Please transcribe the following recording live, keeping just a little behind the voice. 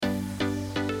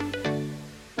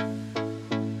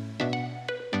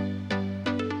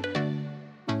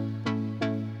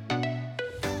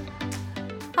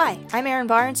Hi, I'm Erin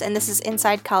Barnes, and this is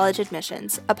Inside College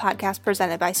Admissions, a podcast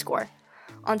presented by SCORE.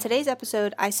 On today's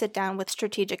episode, I sit down with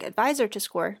strategic advisor to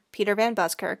SCORE, Peter Van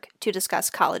Buskirk, to discuss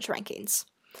college rankings.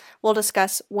 We'll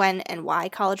discuss when and why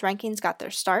college rankings got their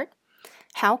start,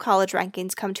 how college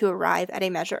rankings come to arrive at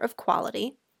a measure of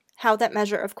quality, how that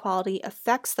measure of quality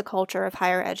affects the culture of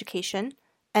higher education,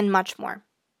 and much more.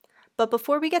 But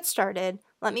before we get started,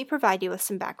 let me provide you with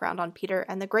some background on Peter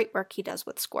and the great work he does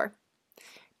with SCORE.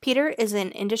 Peter is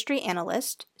an industry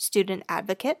analyst, student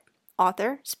advocate,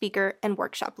 author, speaker, and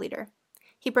workshop leader.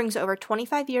 He brings over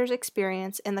 25 years'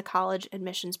 experience in the college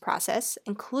admissions process,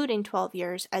 including 12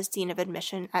 years as Dean of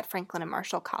Admission at Franklin and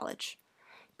Marshall College.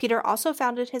 Peter also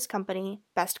founded his company,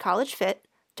 Best College Fit,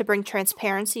 to bring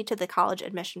transparency to the college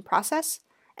admission process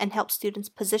and help students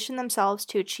position themselves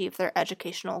to achieve their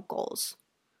educational goals.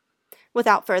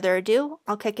 Without further ado,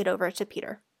 I'll kick it over to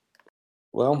Peter.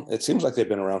 Well, it seems like they've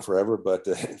been around forever, but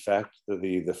in fact,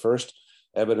 the first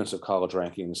evidence of college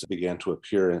rankings began to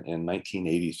appear in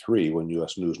 1983 when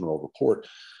U.S. News and World Report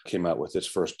came out with its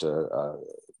first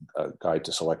guide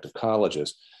to selective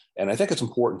colleges. And I think it's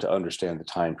important to understand the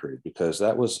time period because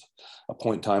that was a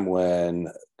point in time when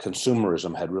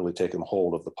consumerism had really taken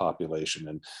hold of the population,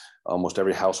 and almost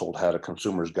every household had a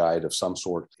consumer's guide of some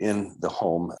sort in the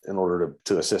home in order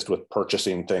to assist with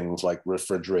purchasing things like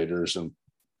refrigerators and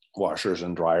washers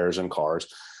and dryers and cars.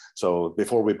 So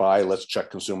before we buy, let's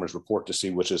check Consumers Report to see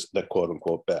which is the quote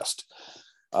unquote best.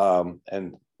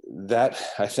 And that,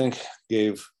 I think,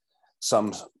 gave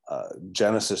some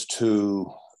genesis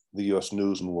to the U.S.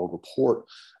 News and World Report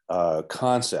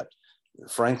concept.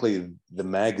 Frankly, the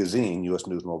magazine, U.S.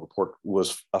 News and World Report,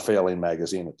 was a failing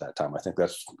magazine at that time. I think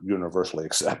that's universally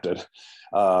accepted.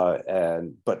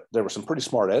 But there were some pretty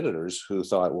smart editors who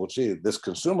thought, well, gee, this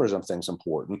consumerism thing's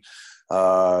important.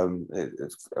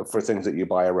 For things that you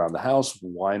buy around the house,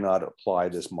 why not apply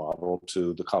this model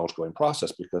to the college-going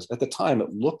process? Because at the time,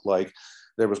 it looked like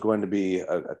there was going to be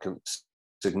a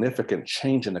significant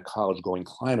change in the college-going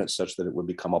climate such that it would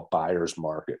become a buyer's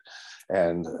market.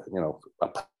 And, a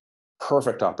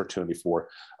perfect opportunity for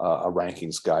a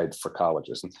rankings guide for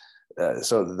colleges. And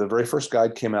so the very first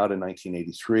guide came out in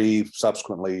 1983.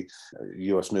 Subsequently,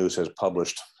 U.S. News has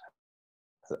published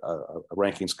a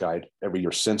rankings guide every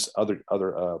year since. Other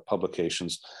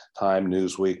publications, Time,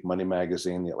 Newsweek, Money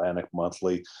Magazine, The Atlantic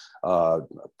Monthly,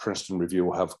 Princeton Review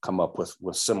will have come up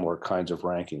with similar kinds of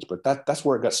rankings. But that's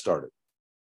where it got started.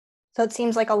 So it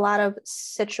seems like a lot of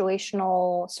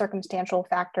situational, circumstantial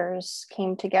factors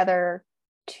came together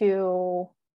to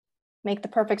make the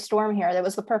perfect storm here. That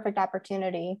was the perfect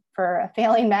opportunity for a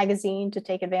failing magazine to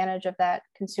take advantage of that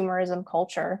consumerism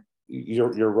culture.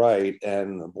 You're right.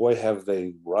 And boy, have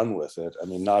they run with it. I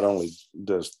mean, not only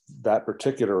does that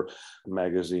particular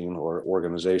magazine or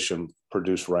organization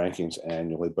produce rankings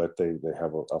annually, but they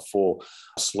have a full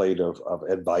slate of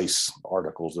advice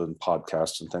articles and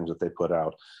podcasts and things that they put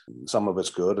out. Some of it's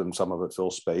good and some of it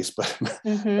fills space, but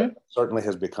it certainly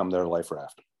has become their life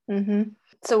raft. Mm-hmm.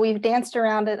 So we've danced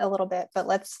around it a little bit, but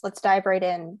let's dive right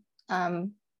in.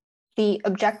 The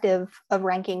objective of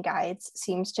ranking guides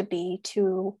seems to be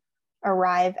to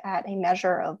arrive at a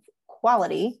measure of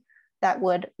quality that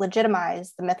would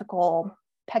legitimize the mythical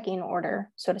pecking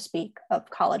order, so to speak, of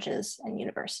colleges and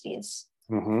universities.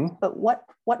 Mm-hmm. But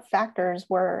what factors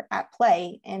were at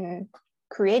play in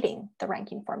creating the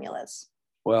ranking formulas?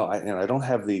 Well, I don't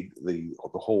have the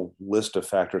whole list of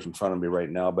factors in front of me right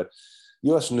now, but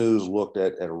U.S. News looked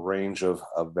at a range of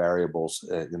variables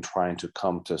in trying to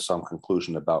come to some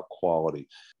conclusion about quality.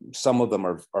 Some of them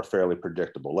are fairly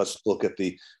predictable. Let's look at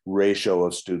the ratio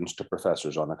of students to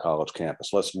professors on a college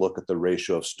campus. Let's look at the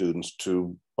ratio of students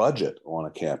to budget on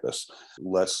a campus.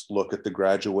 Let's look at the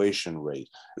graduation rate.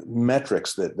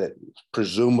 Metrics that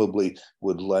presumably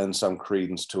would lend some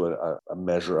credence to a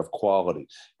measure of quality.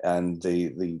 And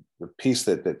the piece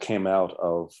that came out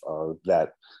of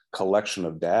that collection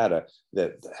of data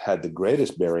that had the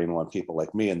greatest bearing on people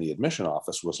like me in the admission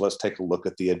office was, let's take a look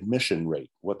at the admission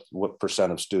rate. What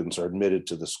percent of students are admitted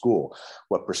to the school?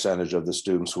 What percentage of the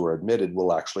students who are admitted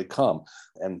will actually come?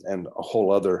 And a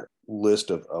whole other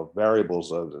list of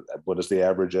variables of what is the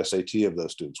average SAT of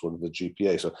those students? What is the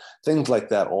GPA? So things like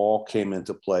that all came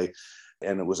into play.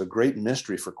 And it was a great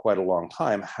mystery for quite a long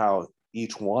time how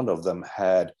each one of them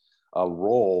had a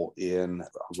role in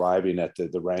arriving at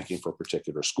the ranking for a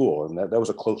particular school. And that was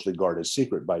a closely guarded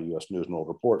secret by U.S. News and World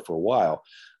Report for a while,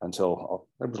 until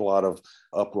there was a lot of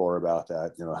uproar about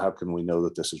that. How can we know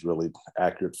that this is really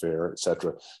accurate, fair, et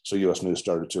cetera? So U.S. News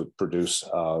started to produce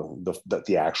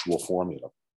the actual formula.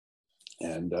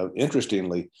 And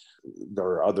interestingly, there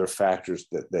are other factors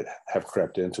that have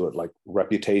crept into it, like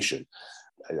reputation.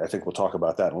 I think we'll talk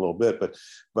about that in a little bit,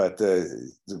 but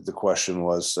the question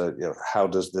was, how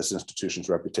does this institution's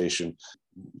reputation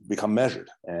become measured?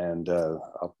 And a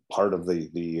part of the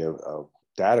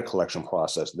data collection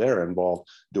process there involved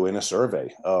doing a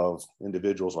survey of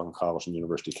individuals on college and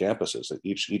university campuses.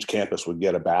 Each campus would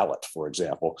get a ballot, for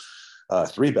example,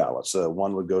 3 ballots.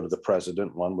 One would go to the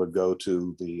president, one would go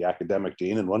to the academic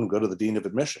dean, and one would go to the dean of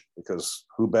admission, because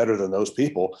who better than those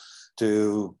people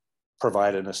to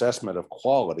provide an assessment of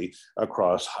quality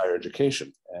across higher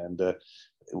education. And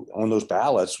on those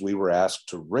ballots, we were asked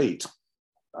to rate.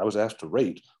 I was asked to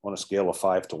rate on a scale of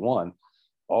 5 to 1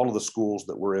 all of the schools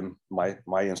that were in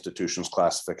my institution's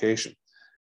classification.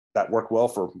 That worked well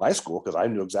for my school because I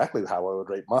knew exactly how I would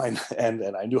rate mine,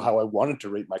 and I knew how I wanted to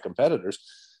rate my competitors.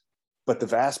 But the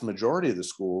vast majority of the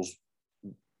schools,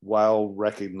 while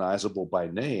recognizable by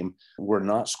name, were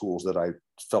not schools that I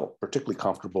felt particularly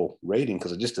comfortable rating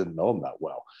because I just didn't know them that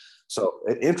well. So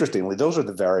interestingly, those are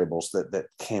the variables that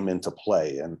came into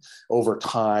play. And over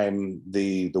time,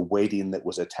 the weighting that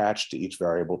was attached to each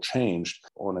variable changed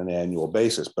on an annual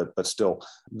basis. But still,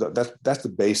 that's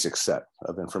the basic set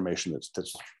of information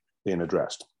that's being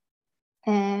addressed.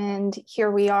 And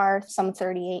here we are some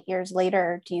 38 years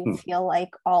later. Do you feel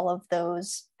like all of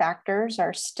those factors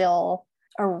are still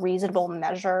a reasonable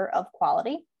measure of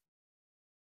quality?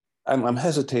 I'm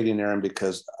hesitating, Erin,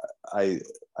 because I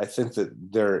think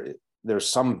that there's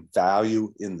some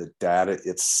value in the data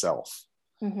itself.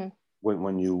 Mm-hmm.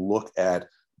 When you look at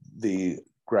the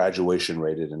graduation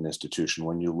rate at an institution,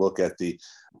 when you look at the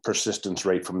persistence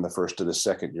rate from the first to the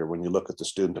second year, when you look at the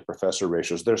student to professor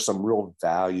ratios, there's some real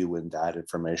value in that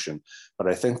information. But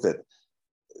I think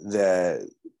that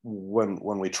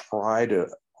when we try to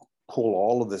pull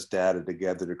all of this data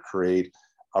together to create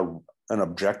an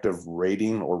objective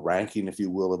rating or ranking, if you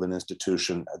will, of an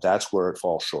institution, that's where it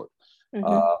falls short.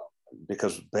 Mm-hmm.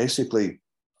 Because basically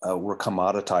we're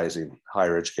commoditizing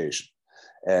higher education.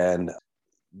 And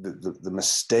the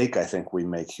mistake I think we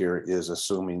make here is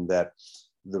assuming that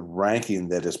the ranking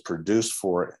that is produced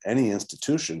for any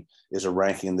institution is a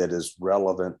ranking that is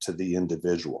relevant to the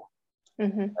individual.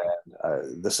 Mm-hmm.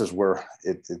 And this is where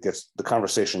the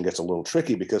conversation gets a little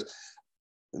tricky, because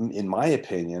in my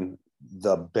opinion,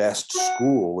 the best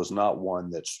school is not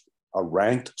one that's a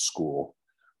ranked school,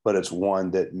 but it's one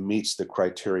that meets the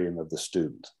criterion of the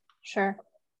student. Sure.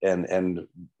 And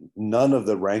none of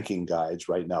the ranking guides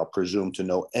right now presume to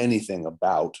know anything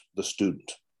about the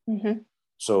student. Mm-hmm.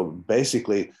 So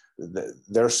basically,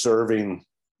 they're serving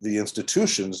the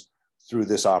institutions through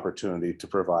this opportunity to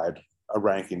provide a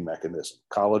ranking mechanism.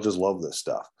 Colleges love this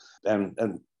stuff. And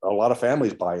a lot of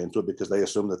families buy into it because they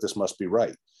assume that this must be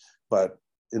right. But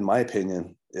in my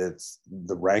opinion,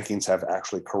 the rankings have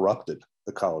actually corrupted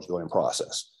the college-going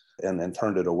process and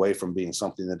turned it away from being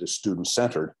something that is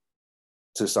student-centered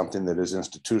to something that is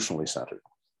institutionally centered.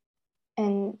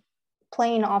 And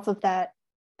playing off of that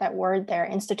word there,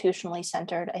 institutionally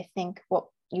centered, I think what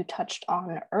you touched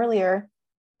on earlier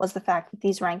was the fact that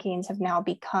these rankings have now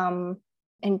become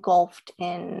engulfed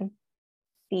in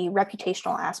the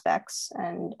reputational aspects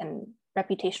and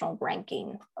reputational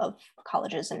ranking of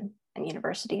colleges and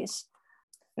universities.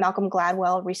 Malcolm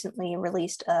Gladwell recently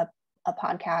released a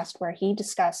podcast where he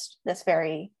discussed this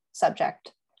very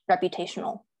subject,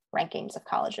 reputational rankings of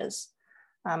colleges.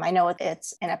 I know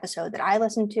it's an episode that I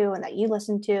listened to and that you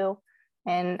listened to,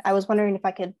 and I was wondering if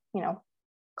I could,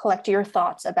 collect your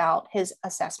thoughts about his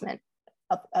assessment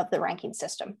of the ranking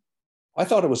system. I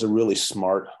thought it was a really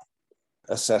smart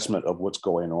assessment of what's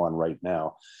going on right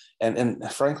now. And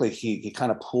frankly, he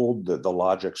kind of pulled the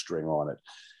logic string on it.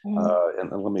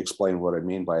 Mm-hmm. And let me explain what I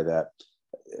mean by that.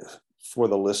 For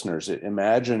the listeners,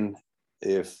 imagine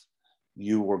if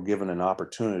you were given an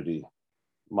opportunity,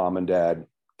 mom and dad,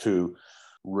 to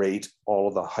rate all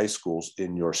of the high schools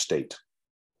in your state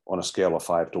on a scale of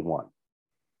 5 to 1.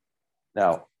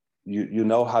 Now, you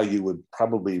know how you would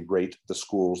probably rate the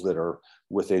schools that are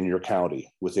within your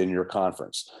county, within your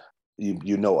conference.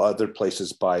 You know other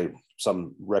places by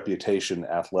some reputation,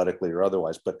 athletically or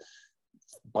otherwise, but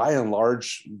by and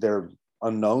large, they're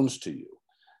unknowns to you.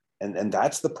 And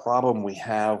that's the problem we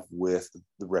have with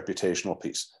the reputational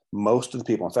piece. Most of the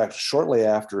people, in fact, shortly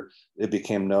after it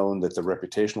became known that the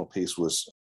reputational piece was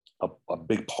a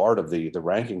big part of the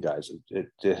ranking guides,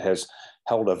 it has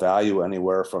held a value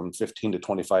anywhere from 15 to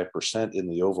 25% in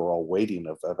the overall weighting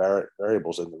of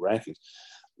variables in the rankings.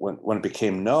 When it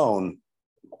became known,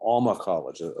 Alma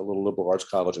College, a little liberal arts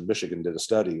college in Michigan, did a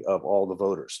study of all the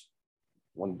voters.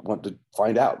 Want to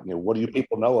find out, what do you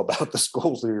people know about the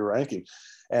schools that you're ranking?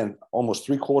 And almost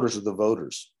 3/4 of the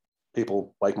voters,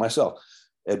 people like myself,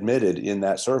 admitted in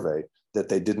that survey that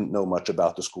they didn't know much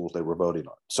about the schools they were voting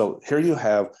on. So here you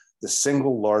have the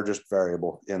single largest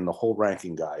variable in the whole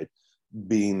ranking guide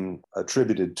being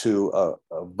attributed to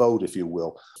a vote, if you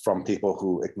will, from people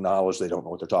who acknowledge they don't know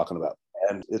what they're talking about.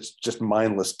 And it's just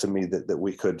mindless to me that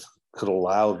we could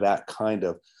allow that kind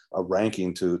of a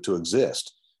ranking to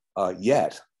exist.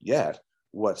 Yet,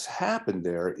 what's happened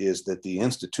there is that the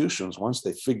institutions, once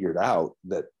they figured out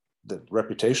that the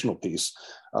reputational piece,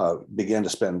 began to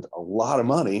spend a lot of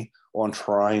money on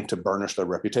trying to burnish their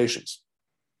reputations.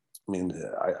 I mean,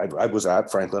 I was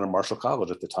at Franklin and Marshall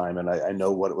College at the time, and I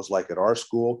know what it was like at our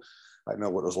school. I know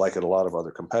what it was like at a lot of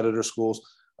other competitor schools.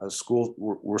 Schools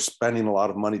were spending a lot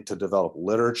of money to develop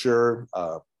literature,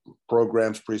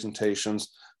 programs,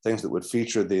 presentations, things that would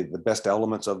feature the best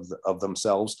elements of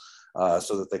themselves,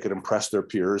 so that they could impress their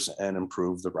peers and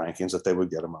improve the rankings that they would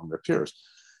get among their peers.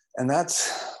 And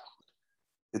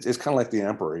it's kind of like the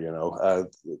emperor, you know.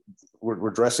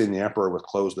 We're dressing the emperor with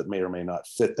clothes that may or may not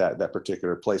fit that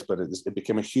particular place, but it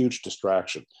became a huge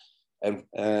distraction.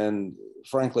 And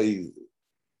frankly,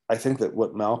 I think that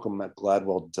what Malcolm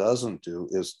Gladwell doesn't do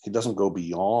is he doesn't go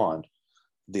beyond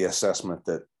the assessment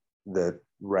that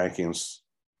rankings,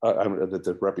 that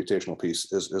the reputational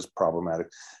piece is problematic.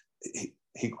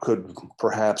 He could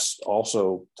perhaps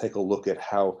also take a look at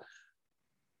how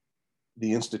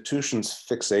the institution's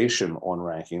fixation on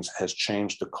rankings has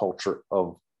changed the culture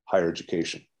of higher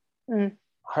education. Mm.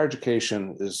 Higher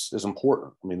education is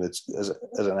important. I mean, it's as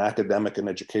an academic and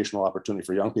educational opportunity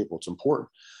for young people, it's important.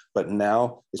 But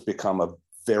now it's become a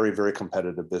very, very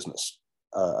competitive business,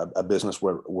 a business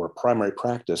where primary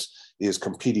practice is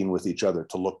competing with each other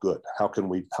to look good. How can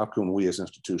we as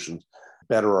institutions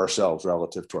better ourselves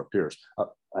relative to our peers?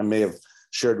 I may have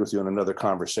shared with you in another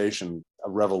conversation a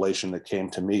revelation that came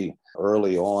to me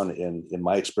early on in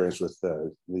my experience with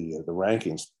the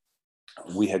rankings.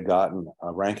 We had gotten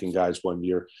ranking guides one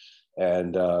year,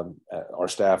 and our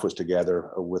staff was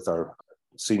together with our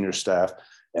senior staff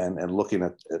and looking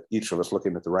at each of us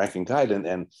looking at the ranking guide,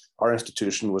 and our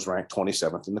institution was ranked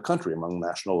 27th in the country among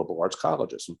national liberal arts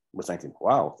colleges. And we're thinking,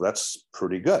 wow, that's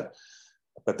pretty good.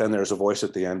 But then there's a voice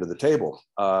at the end of the table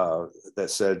that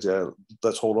said,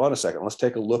 let's hold on a second. Let's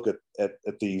take a look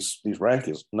at these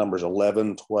rankings, numbers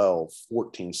 11, 12,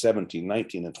 14, 17,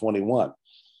 19, and 21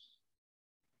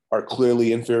 are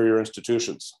clearly inferior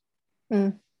institutions.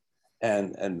 Mm.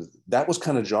 And that was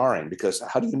kind of jarring, because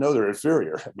how do you know they're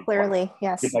inferior? I mean, clearly,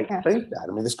 yes. You might think that.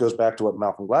 I mean, this goes back to what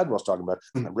Malcolm Gladwell was talking about.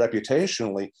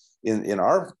 Reputationally,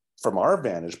 from our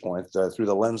vantage point, through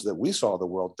the lens that we saw the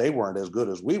world, they weren't as good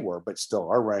as we were, but still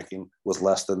our ranking was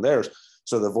less than theirs.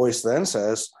 So the voice then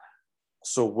says,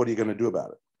 so what are you going to do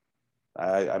about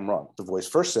it? I'm wrong. The voice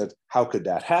first said, how could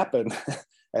that happen?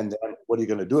 And then what are you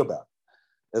going to do about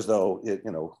it? As though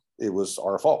it was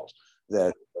our fault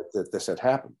that this had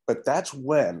happened. But that's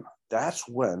when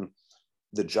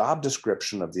the job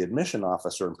description of the admission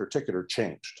officer in particular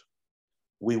changed.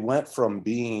 We went from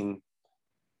being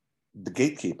the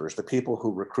gatekeepers, the people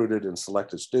who recruited and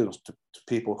selected students, to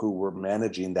people who were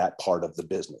managing that part of the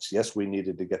business. Yes, we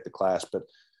needed to get the class, but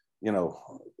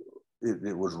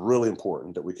it was really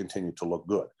important that we continued to look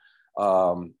good.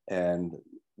 And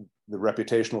the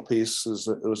reputational piece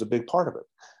was a big part of it.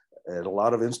 At a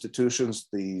lot of institutions,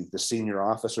 the senior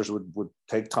officers would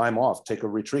take time off, take a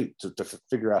retreat to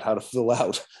figure out how to fill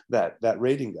out that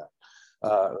rating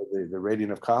guide, the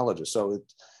rating of colleges. So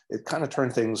it kind of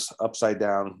turned things upside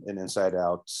down and inside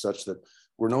out, such that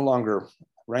we're no longer,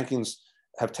 rankings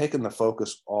have taken the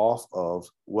focus off of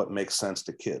what makes sense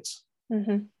to kids,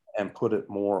 mm-hmm. and put it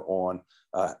more on,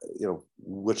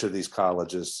 which of these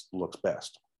colleges looks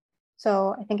best.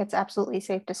 So I think it's absolutely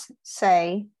safe to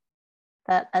say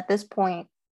that at this point,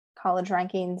 college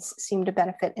rankings seem to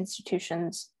benefit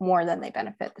institutions more than they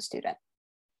benefit the student.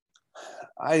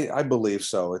 I believe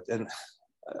so. And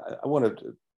I want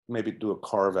to maybe do a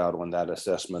carve out on that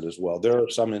assessment as well. There are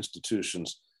some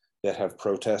institutions that have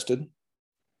protested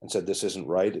and said, this isn't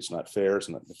right, it's not fair, it's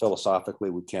not,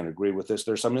 philosophically, we can't agree with this.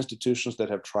 There are some institutions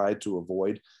that have tried to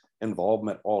avoid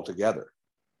involvement altogether.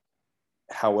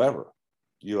 However,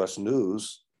 U.S.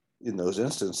 News in those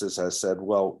instances has said,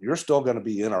 well, you're still going to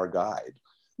be in our guide.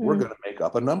 We're going to make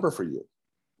up a number for you,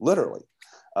 literally.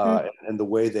 And the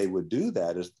way they would do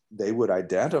that is they would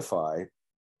identify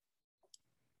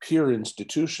peer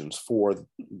institutions for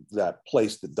that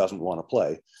place that doesn't want to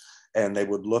play. And they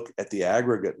would look at the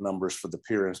aggregate numbers for the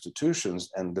peer institutions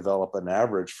and develop an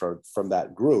average from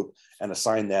that group and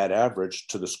assign that average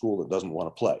to the school that doesn't want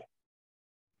to play.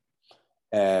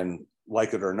 And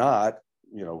like it or not,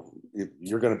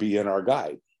 you're going to be in our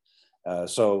guide.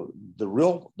 So the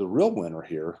real winner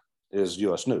here is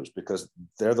US News, because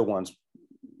they're the ones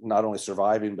not only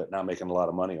surviving, but now making a lot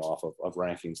of money off of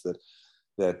rankings that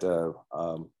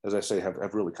as I say,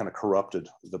 have really kind of corrupted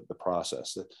the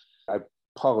process. I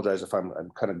apologize if I'm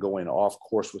kind of going off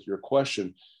course with your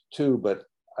question too, but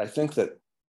I think that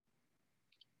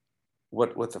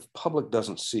what the public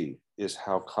doesn't see is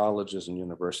how colleges and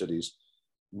universities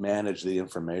manage the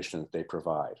information that they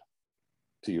provide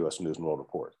to US News and World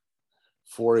Report.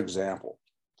 For example,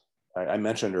 I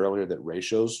mentioned earlier that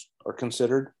ratios are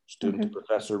considered: student to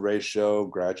professor ratio,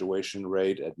 graduation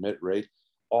rate, admit rate.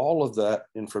 All of that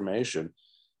information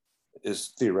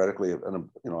is theoretically an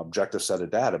objective set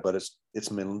of data, but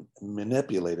it's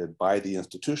manipulated by the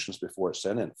institutions before it's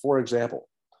sent in. For example,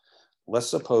 let's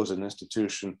suppose an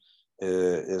institution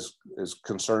is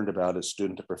concerned about its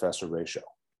student to professor ratio,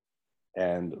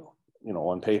 and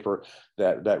on paper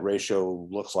that ratio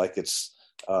looks like it's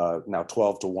now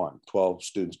 12 to 1, 12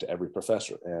 students to every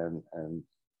professor, and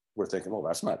we're thinking, well,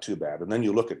 that's not too bad. And then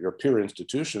you look at your peer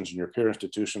institutions, and your peer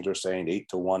institutions are saying 8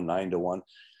 to 1, 9 to 1,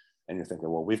 and you're thinking,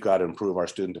 well, we've got to improve our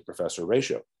student to professor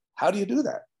ratio. How do you do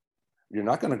that? You're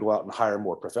not going to go out and hire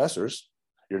more professors.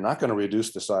 You're not going to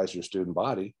reduce the size of your student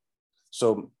body.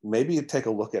 So maybe you take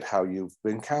a look at how you've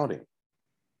been counting.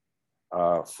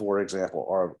 For example,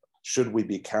 or should we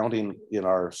be counting in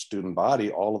our student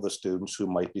body all of the students who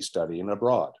might be studying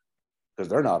abroad because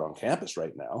they're not on campus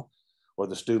right now, or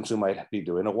the students who might be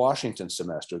doing a Washington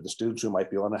semester, the students who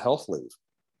might be on a health leave?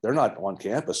 They're not on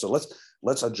campus. So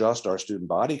let's adjust our student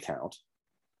body count.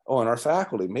 Oh, and our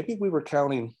faculty, maybe we weren't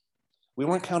counting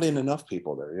enough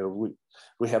people there.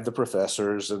 We have the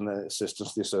professors and the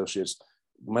assistants, the associates.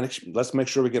 Let's make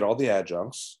sure we get all the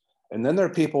adjuncts. And then there are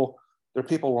people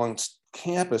on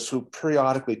campus who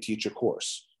periodically teach a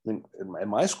course. I mean, in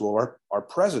my school, our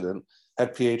president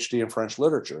had PhD in French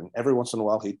literature, and every once in a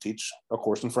while he'd teach a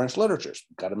course in French literature.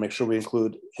 Got to make sure we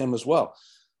include him as well.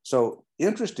 So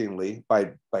interestingly,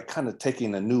 by kind of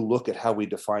taking a new look at how we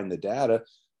define the data,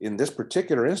 in this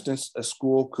particular instance, a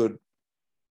school could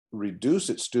reduce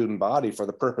its student body for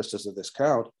the purposes of this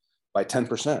count by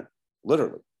 10%,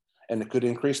 literally. And it could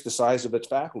increase the size of its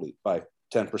faculty by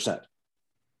 10%.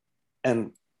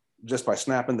 And just by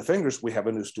snapping the fingers, we have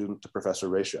a new student to professor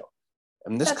ratio.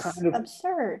 And this That's kind of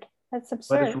absurd. That's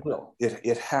absurd. But it's real.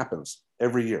 It happens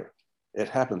every year. It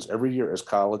happens every year as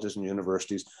colleges and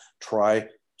universities try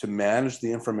to manage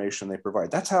the information they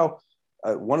provide. That's how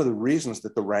one of the reasons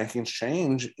that the rankings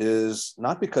change is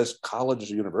not because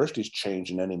colleges or universities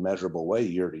change in any measurable way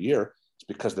year to year. It's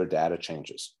because their data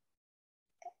changes.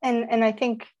 And I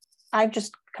think I've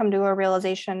just come to a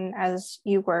realization as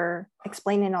you were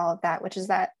explaining all of that, which is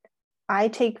that I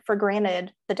take for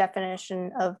granted the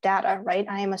definition of data, right?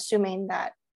 I am assuming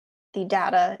that the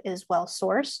data is well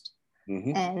sourced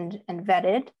and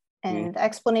vetted. And the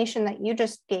explanation that you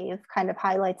just gave kind of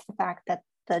highlights the fact that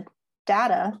the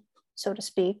data, so to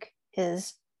speak,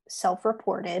 is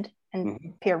self-reported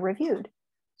and peer-reviewed.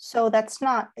 So that's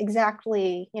not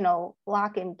exactly,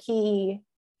 lock and key,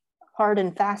 hard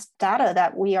and fast data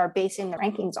that we are basing the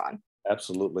rankings on.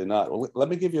 Absolutely not. Well, let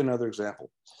me give you another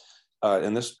example.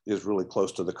 And this is really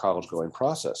close to the college going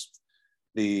process.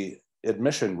 The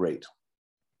admission rate,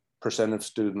 percent of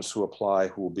students who apply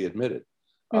who will be admitted,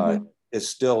 is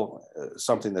still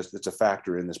something that's a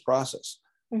factor in this process.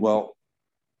 Well,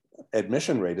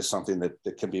 admission rate is something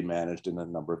that can be managed in a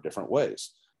number of different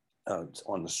ways.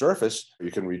 On the surface,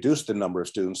 you can reduce the number of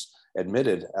students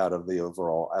admitted out of the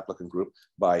overall applicant group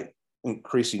by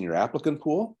increasing your applicant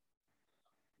pool,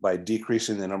 by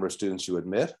decreasing the number of students you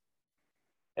admit.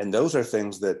 And those are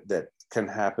things that can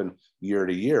happen year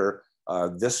to year.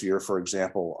 This year, for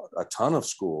example, a ton of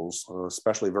schools,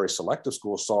 especially very selective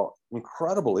schools, saw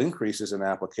incredible increases in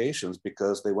applications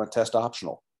because they went test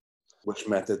optional, which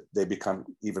meant that they become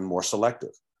even more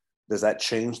selective. Does that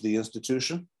change the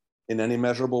institution in any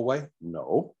measurable way?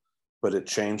 No, but it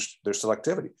changed their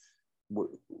selectivity.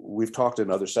 We've talked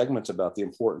in other segments about the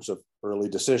importance of early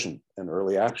decision and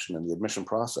early action in the admission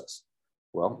process.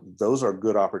 Well, those are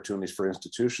good opportunities for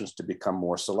institutions to become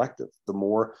more selective. The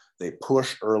more they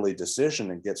push early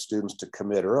decision and get students to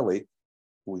commit early,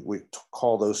 we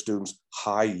call those students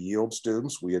high yield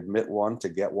students. We admit one to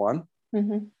get one.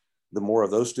 The more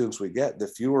of those students we get, the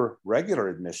fewer regular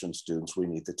admission students we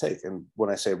need to take. And when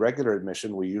I say regular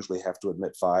admission, we usually have to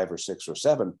admit 5 or 6 or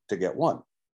 7 to get one.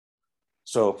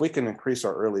 So if we can increase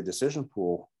our early decision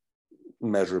pool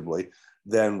measurably,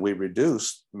 then we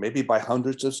reduce maybe by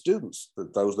hundreds of students,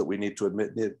 those that we need to admit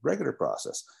in the regular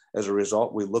process. As a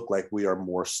result, we look like we are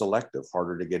more selective,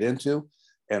 harder to get into,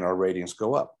 and our ratings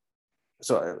go up.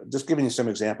 So just giving you some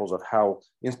examples of how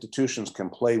institutions can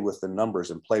play with the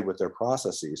numbers and play with their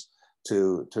processes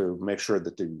to make sure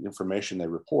that the information they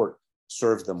report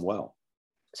serves them well.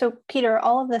 So, Peter,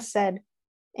 all of this said,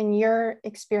 in your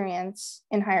experience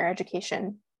in higher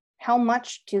education, how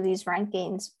much do these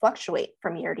rankings fluctuate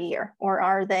from year to year, or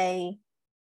are they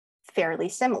fairly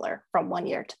similar from one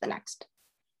year to the next?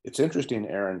 It's interesting,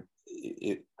 Erin.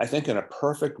 I think in a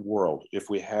perfect world, if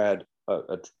we had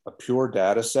a pure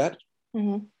data set,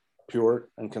 mm-hmm. pure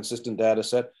and consistent data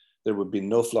set, there would be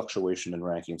no fluctuation in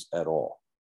rankings at all.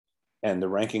 And the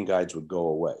ranking guides would go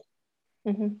away.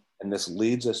 Mm-hmm. And this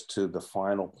leads us to the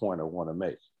final point I want to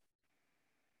make.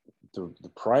 The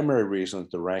primary reason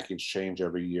that the rankings change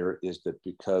every year is that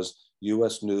because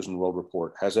U.S. News and World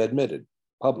Report has admitted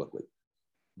publicly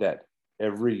that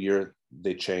every year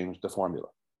they change the formula.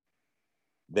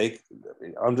 They,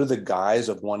 under the guise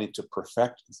of wanting to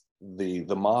perfect the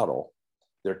model,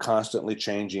 they're constantly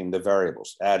changing the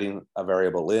variables, adding a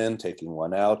variable in, taking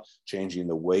one out, changing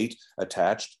the weight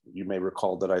attached. You may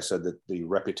recall that I said that the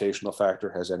reputational factor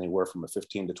has anywhere from a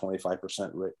 15 to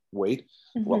 25% weight.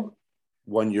 Mm-hmm. Well,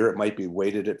 one year it might be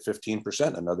weighted at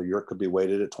 15%, another year it could be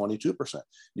weighted at 22%.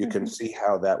 You mm-hmm. can see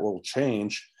how that will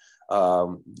change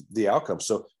the outcome.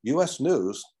 So U.S.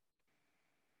 News,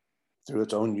 through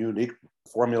its own unique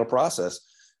formula process,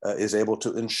 is able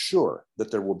to ensure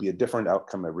that there will be a different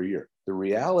outcome every year. The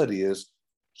reality is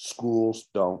schools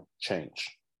don't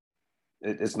change.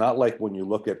 It's not like when you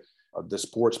look at the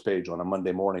sports page on a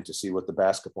Monday morning to see what the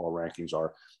basketball rankings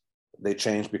are. They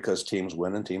change because teams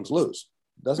win and teams lose.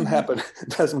 It doesn't mm-hmm. happen. It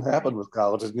doesn't happen with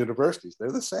colleges and universities.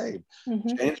 They're the same.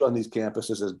 Mm-hmm. Change on these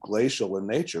campuses is glacial in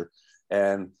nature.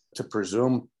 And to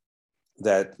presume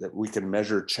that we can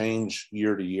measure change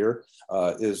year to year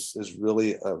is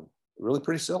really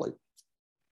pretty silly.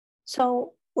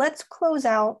 So let's close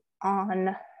out on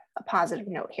a positive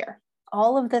note here.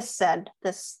 All of this said,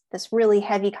 this really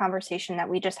heavy conversation that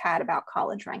we just had about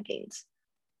college rankings,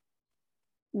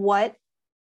 what,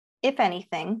 if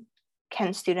anything,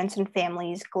 can students and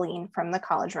families glean from the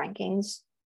college rankings?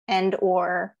 And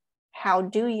or how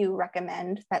do you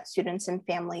recommend that students and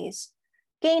families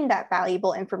gain that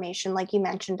valuable information, like you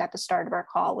mentioned at the start of our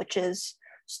call, which is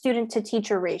student to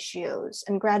teacher ratios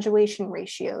and graduation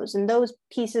ratios, and those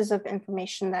pieces of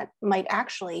information that might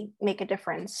actually make a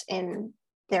difference in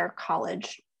their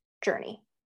college journey?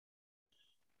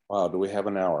 Wow, do we have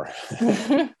an hour?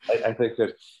 I think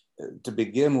that to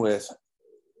begin with,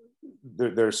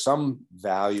 there's some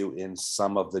value in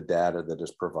some of the data that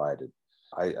is provided.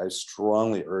 I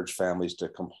strongly urge families to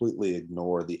completely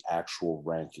ignore the actual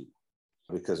ranking,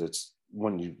 because it's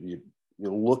when you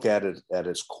look at it at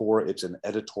its core, it's an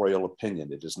editorial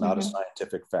opinion. It is not mm-hmm. a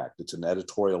scientific fact. It's an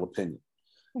editorial opinion.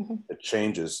 Mm-hmm. It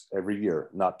changes every year,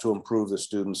 not to improve the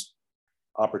student's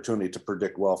opportunity to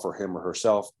predict well for him or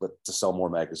herself, but to sell more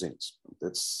magazines.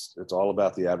 It's all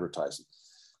about the advertising.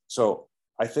 So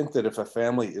I think that if a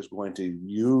family is going to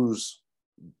use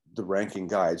the ranking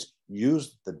guides,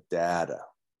 use the data,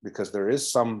 because there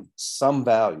is some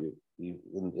value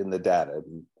in the data,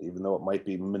 even though it might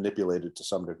be manipulated to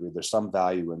some degree. There's some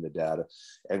value in the data,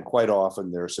 and quite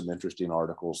often there are some interesting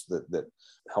articles that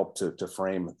help to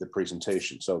frame the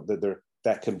presentation. So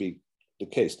that can be the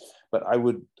case. But I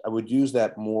would use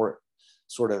that more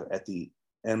sort of at the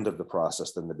end of the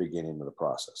process than the beginning of the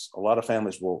process. A lot of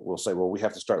families will say, well, we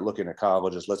have to start looking at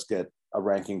colleges. Let's get a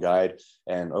ranking guide,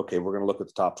 and okay, we're going to look at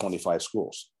the top 25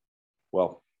 schools.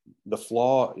 Well, the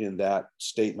flaw in that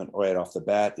statement right off the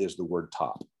bat is the word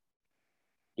top,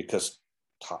 because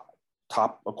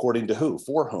top according to who,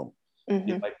 for whom? Mm-hmm.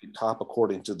 It might be top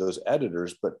according to those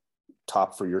editors, but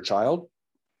top for your child?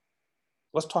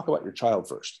 Let's talk about your child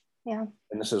first. Yeah.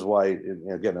 And this is why,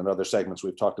 again, in other segments,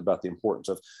 we've talked about the importance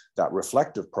of that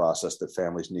reflective process that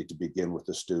families need to begin with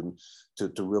the student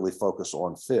to really focus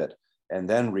on fit, and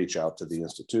then reach out to the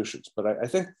institutions. But I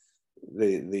think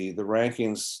the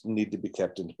rankings need to be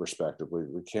kept into perspective.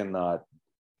 We cannot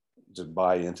just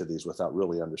buy into these without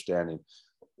really understanding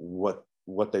what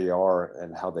they are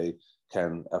and how they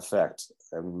can affect,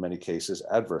 in many cases,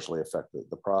 adversely affect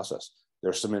the process.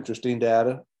 There's some interesting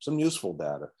data, some useful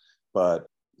data, but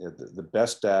the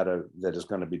best data that is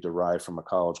going to be derived from a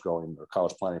college going or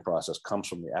college planning process comes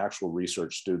from the actual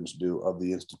research students do of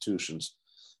the institutions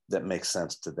that make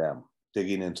sense to them.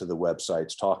 Digging into the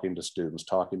websites, talking to students,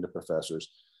 talking to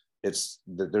professors.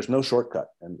 There's no shortcut.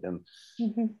 And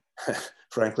mm-hmm.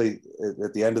 frankly,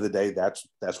 at the end of the day,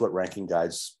 that's what ranking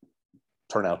guides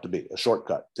turn out to be, a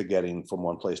shortcut to getting from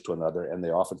one place to another. And they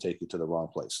often take you to the wrong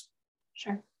place.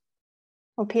 Sure.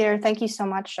 Well, Peter, thank you so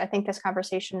much. I think this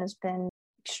conversation has been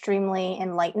extremely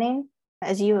enlightening.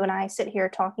 As you and I sit here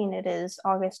talking, it is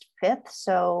August 5th.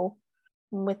 So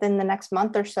within the next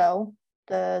month or so,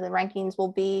 the rankings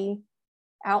will be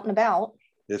out and about.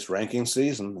 It's ranking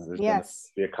season. There's going to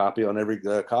be a copy on every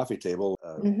coffee table.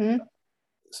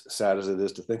 Sad as it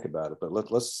is to think about it, but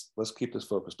let's keep this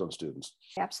focused on students.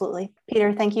 Absolutely.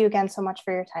 Peter, thank you again so much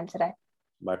for your time today.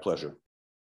 My pleasure.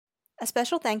 A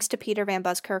special thanks to Peter Van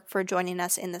Buskirk for joining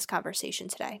us in this conversation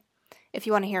today. If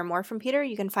you want to hear more from Peter,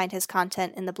 you can find his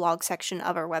content in the blog section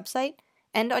of our website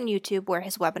and on YouTube, where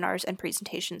his webinars and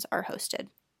presentations are hosted.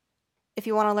 If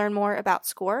you want to learn more about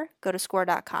SCOIR, go to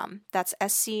scoir.com. That's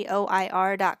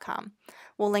SCOIR.com.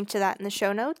 We'll link to that in the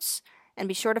show notes, and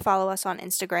be sure to follow us on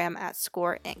Instagram at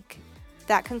SCOIR Inc.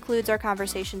 That concludes our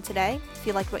conversation today. If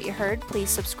you liked what you heard, please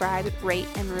subscribe, rate,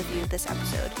 and review this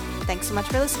episode. Thanks so much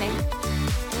for listening.